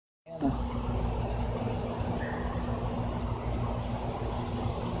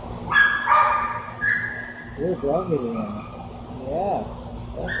You're a doggie, Liana. Yeah,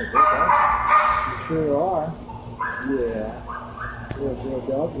 that's a good dog. You sure are. Yeah. You're a real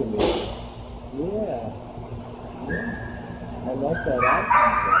doggie, Liana. Yeah. Yeah. I like that eye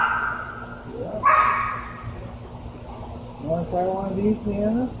contact. Yeah. You want to try one of these,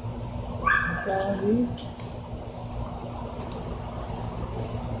 Liana? Want to try one of these?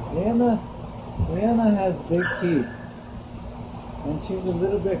 Liana has big teeth. And she's a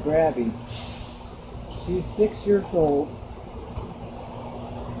little bit grabby. She's 6 years old.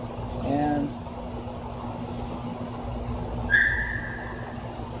 And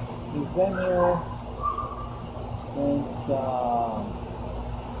she's been here since the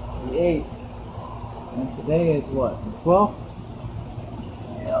 8th. And today is what? The 12th?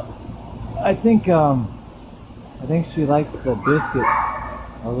 Yep. I think she likes the biscuits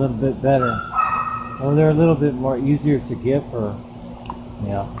a little bit better. Well, they're a little bit more easier to give her.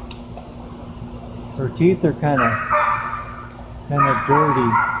 Yeah. Her teeth are kind of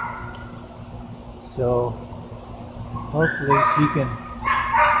dirty. So hopefully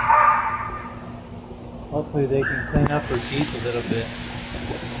they can clean up her teeth a little bit.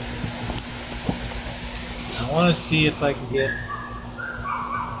 I want to see if I can get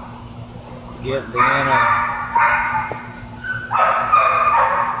Liana.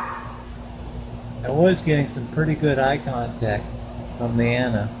 I was getting some pretty good eye contact from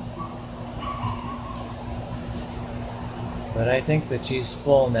Liana, but I think that she's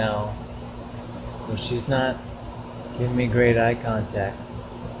full now, so she's not giving me great eye contact.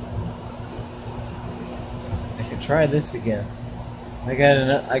 I could try this again. I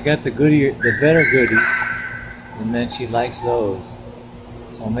got the better goodies, and then she likes those.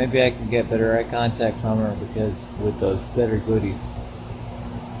 So maybe I can get better eye contact from her because with those better goodies.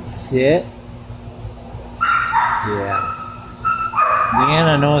 Sit. Yeah.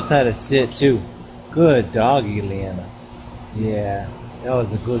 Liana knows how to sit too. Good doggy, Liana. Yeah, that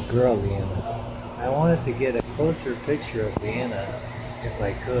was a good girl, Liana. I wanted to get a closer picture of Liana if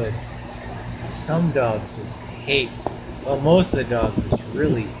I could. Some dogs just hate, well, most of the dogs just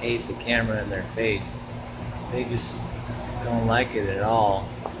really hate the camera in their face. They just don't like it at all.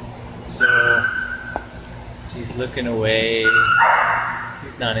 So she's looking away.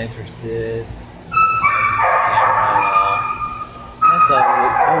 She's not interested.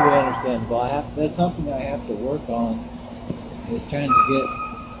 Totally understandable. That's something I have to work on, is trying to get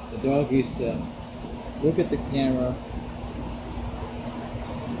the doggies to look at the camera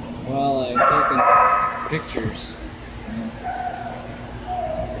while I'm taking pictures.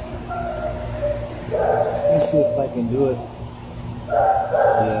 Let me see if I can do it.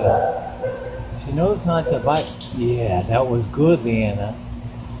 Yeah. She knows not to bite. Yeah, that was good, Liana.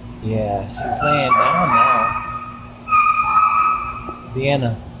 Yeah, she's laying down now.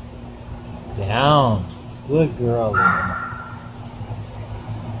 Liana, down. Good girl, Liana.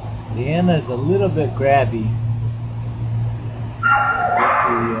 Liana is a little bit grabby.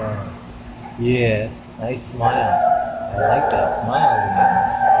 Yes, nice smile. I like that smile,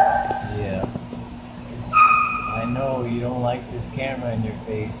 Liana. Yeah. I know you don't like this camera in your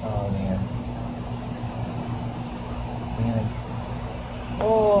face, huh, Liana? Liana.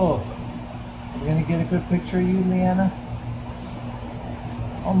 Oh, we're gonna get a good picture of you, Liana.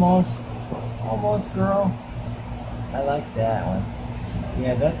 Almost, girl. I like that one.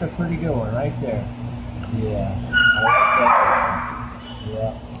 Yeah, that's a pretty good one right there. Yeah, I like that one.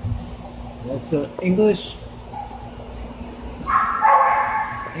 Yeah, that's an English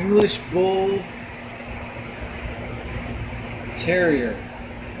Bull Terrier.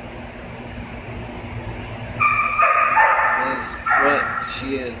 That's what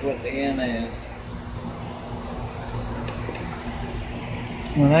she is, what Liana is.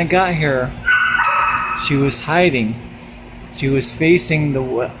 When I got here, she was hiding. She was facing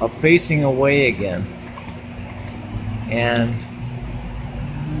away again, and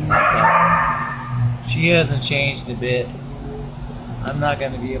she hasn't changed a bit. I'm not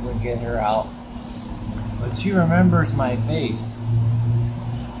going to be able to get her out, but she remembers my face,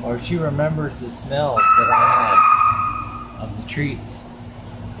 or she remembers the smells that I had of the treats,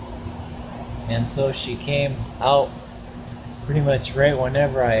 and so she came out pretty much right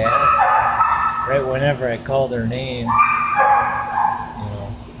whenever I asked, right whenever I called her name. You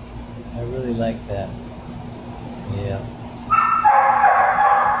know, I really like that. Yeah.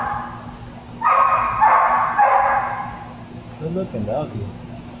 Good looking doggy.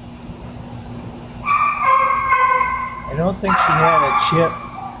 I don't think she had a chip.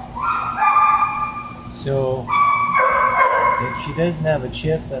 So if she doesn't have a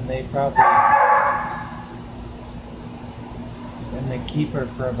chip, then they keep her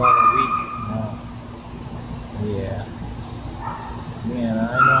for about a week now. Yeah. Man, I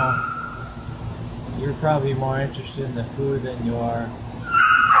know you're probably more interested in the food than you are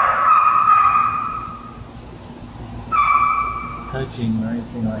touching or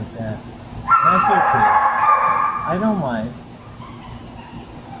anything like that. That's okay. I don't mind.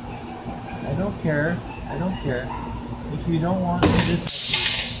 I don't care. I don't care. If you don't want to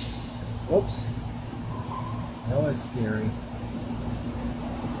just... Whoops. That was scary.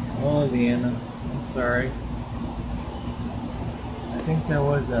 Oh, Liana. I'm sorry. I think that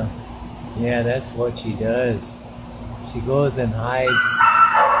was a... Yeah, that's what she does. She goes and hides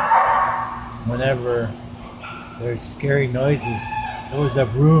whenever there's scary noises. There was a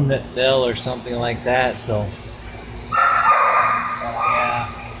broom that fell or something like that, so... Yeah,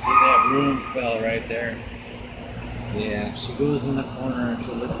 see that broom fell right there. Yeah, she goes in the corner and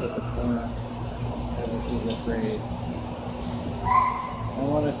she looks at the corner whenever she's afraid. I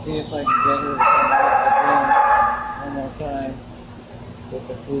want to see if I can get her to come out again one more time with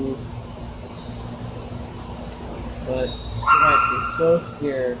the food. But she might be so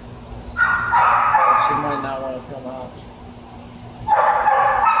scared that she might not want to come out.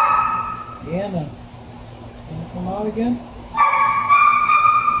 Liana, can you come out again?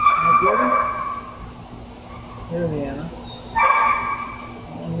 Am I good? Here, Liana.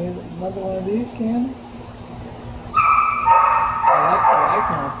 Another one of these, can? I like the eye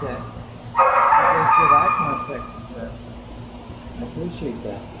contact. I get good eye contact with her. I appreciate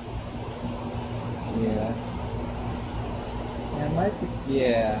that. Yeah. Yeah, it might be,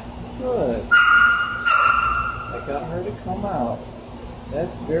 yeah, good. I got her to come out.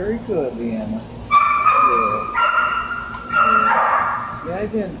 That's very good, Liana. Yes. Yeah,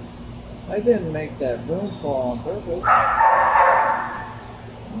 I didn't make that broom fall on purpose.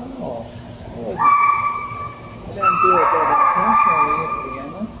 No, I didn't do it that intentionally,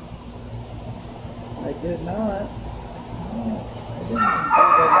 Liana. I did not. No, I didn't do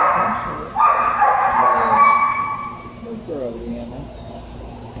that intentionally. Yeah. Good girl, Liana. Yeah.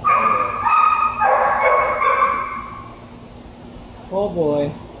 Oh boy,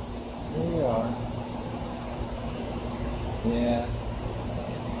 here we are. Yeah.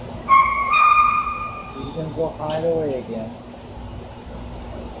 He's gonna go hide away again.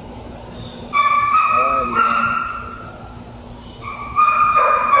 Alright, Liana.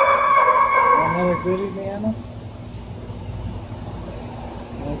 Want another goodie, Liana?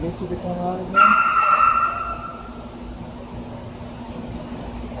 Can I get you to come out again?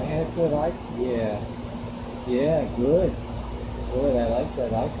 I had good eye. Yeah. Yeah, good. Good, I like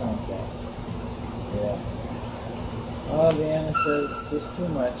that eye contact. Yeah. Oh, Liana says just too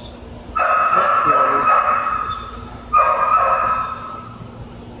much. That's scary.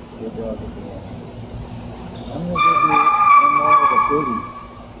 Good dog, Liana. I'm going to give you one more of the goodies.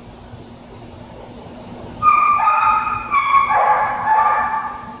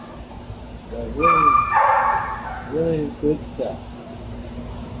 The really good stuff.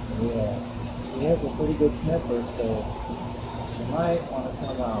 Yeah. He has a pretty good sniffer, so she might want to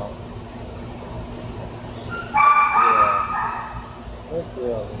come out. Yeah. Good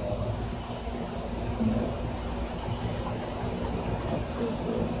girl, Liana.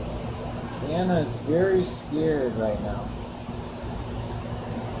 Liana is very scared right now.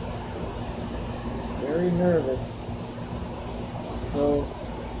 Very nervous. So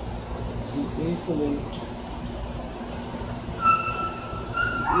she's easily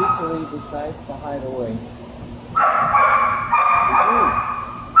decides to hide away.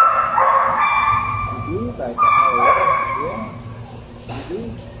 You do like to hide away. Yeah. You do.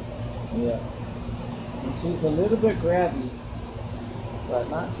 Yeah. And she's a little bit grabby, but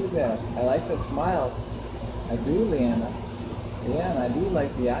not too bad. I like the smiles. I do, Liana. Yeah, and I do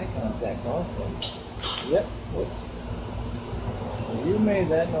like the eye contact also. Yep. Whoops. So you made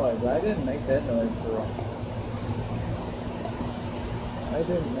that noise. I didn't make that noise, girl. I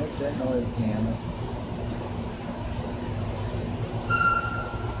didn't make that noise, Liana.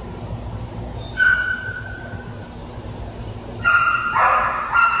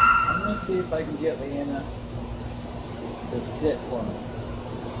 I'm going to see if I can get Liana to sit for me.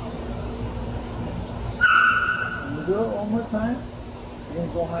 Can you do it one more time? You're going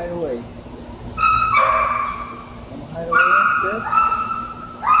to go hide away. I'm going to hide away instead.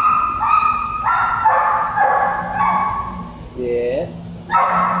 Sit.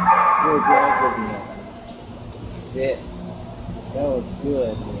 Good job, Liana. Sit. That was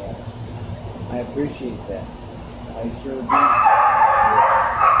good, Liana. I appreciate that. I sure do.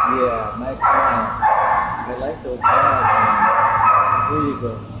 Yeah, nice smile. I like those smiles, Liana. Here you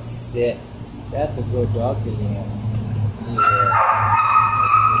go. Sit. That's a good dog, Liana. Yeah.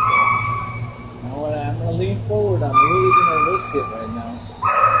 Now what I'm going I'll lean forward. I'm really gonna risk it right now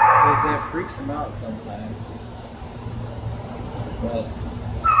because that freaks him out sometimes. But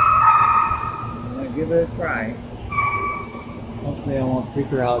I'm gonna give it a try. Hopefully I won't freak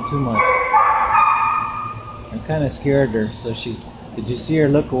her out too much. I kind of scared her, so she. Did you see her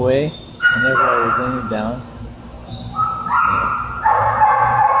look away whenever I was laying her down?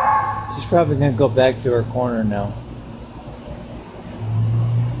 Yeah. She's probably gonna go back to her corner now.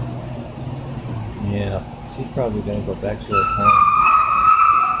 Yeah, she's probably gonna go back to her corner.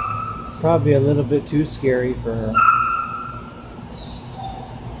 It's probably a little bit too scary for her.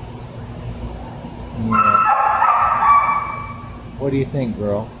 Yeah. What do you think,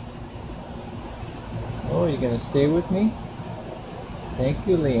 girl? Oh, you gonna stay with me? Thank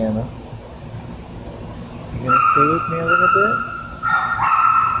you, Liana. You gonna stay with me a little bit?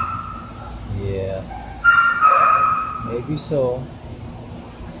 Yeah. Maybe so.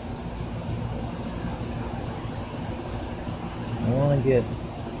 I want to get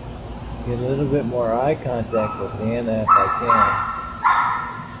a little bit more eye contact with Liana if I can.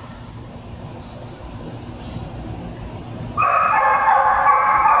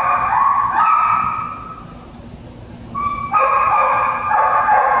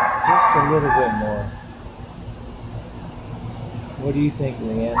 Just a little bit more. What do you think,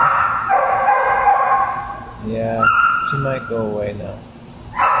 Liana? Yeah, she might go away now.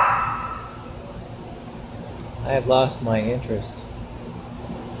 I have lost my interest.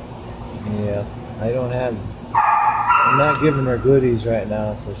 Yeah, I'm not giving her goodies right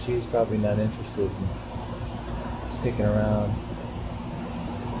now, so she's probably not interested in sticking around.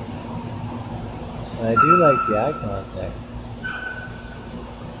 And I do like the eye contact.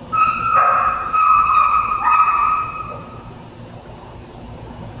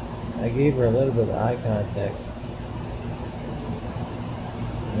 I gave her a little bit of eye contact,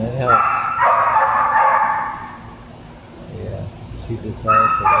 and that helps. She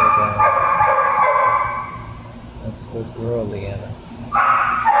decided to lay down. That's a good girl, Liana.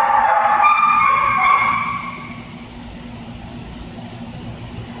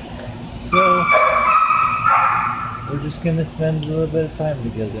 So, we're just going to spend a little bit of time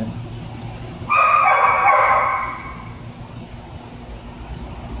together.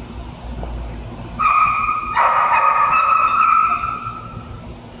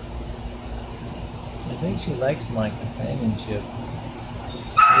 I think she likes my companionship.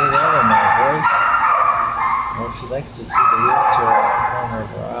 Either that or my voice. Or she likes to see the wheelchair out the corner of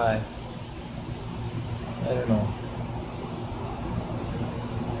her eye. I don't know.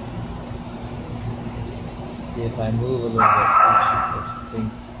 See if I move a little bit, see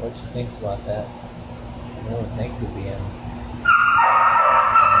what she thinks about that. Oh, thank you, Liana.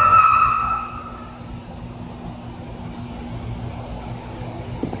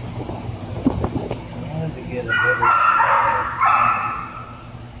 I wanted to get a better.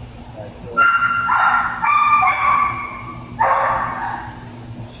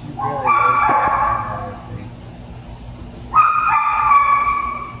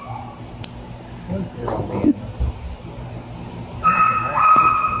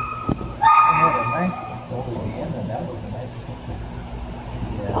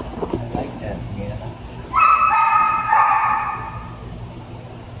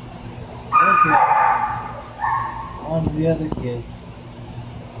 On to the other kids.